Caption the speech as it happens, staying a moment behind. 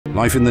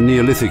Life in the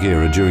Neolithic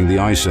era during the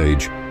Ice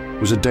Age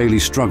was a daily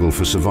struggle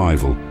for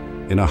survival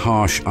in a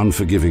harsh,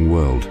 unforgiving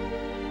world.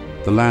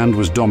 The land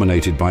was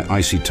dominated by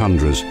icy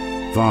tundras,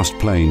 vast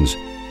plains,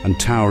 and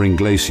towering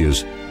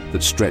glaciers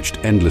that stretched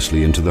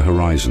endlessly into the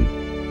horizon.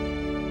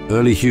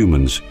 Early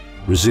humans,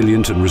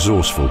 resilient and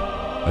resourceful,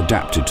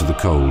 adapted to the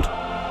cold,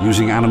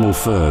 using animal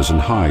furs and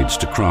hides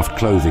to craft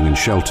clothing and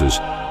shelters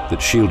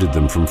that shielded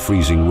them from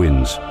freezing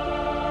winds.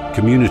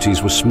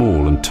 Communities were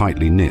small and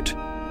tightly knit,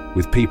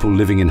 with people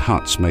living in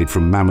huts made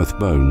from mammoth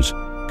bones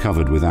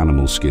covered with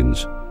animal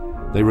skins.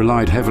 They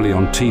relied heavily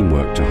on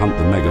teamwork to hunt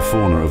the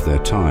megafauna of their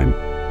time,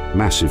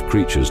 massive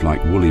creatures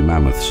like woolly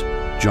mammoths,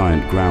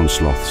 giant ground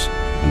sloths,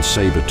 and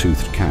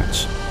saber-toothed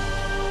cats.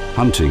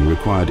 Hunting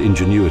required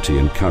ingenuity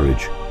and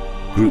courage.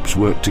 Groups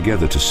worked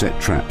together to set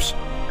traps,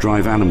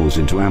 drive animals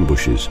into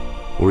ambushes,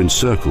 or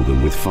encircle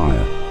them with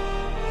fire.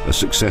 A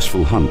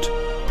successful hunt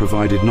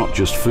provided not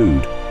just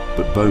food,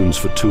 but bones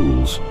for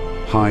tools,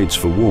 hides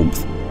for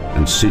warmth,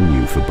 and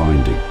sinew for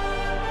binding.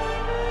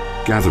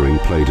 Gathering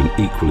played an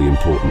equally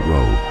important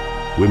role.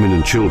 Women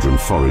and children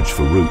foraged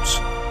for roots,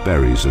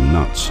 berries, and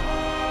nuts.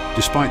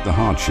 Despite the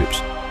hardships,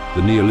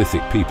 the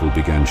Neolithic people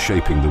began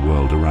shaping the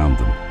world around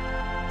them.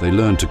 They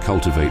learned to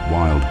cultivate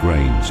wild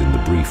grains in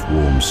the brief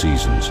warm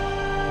seasons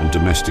and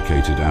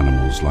domesticated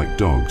animals like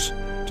dogs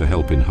to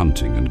help in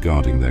hunting and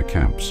guarding their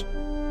camps.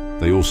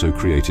 They also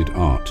created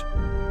art,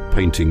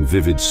 painting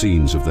vivid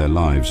scenes of their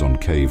lives on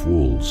cave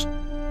walls,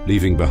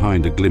 leaving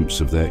behind a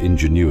glimpse of their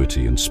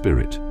ingenuity and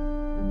spirit.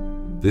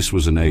 This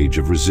was an age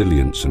of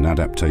resilience and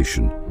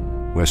adaptation,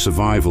 where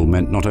survival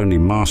meant not only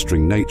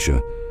mastering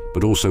nature,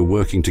 but also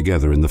working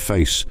together in the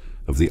face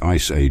of the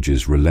Ice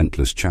Age's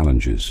relentless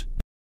challenges.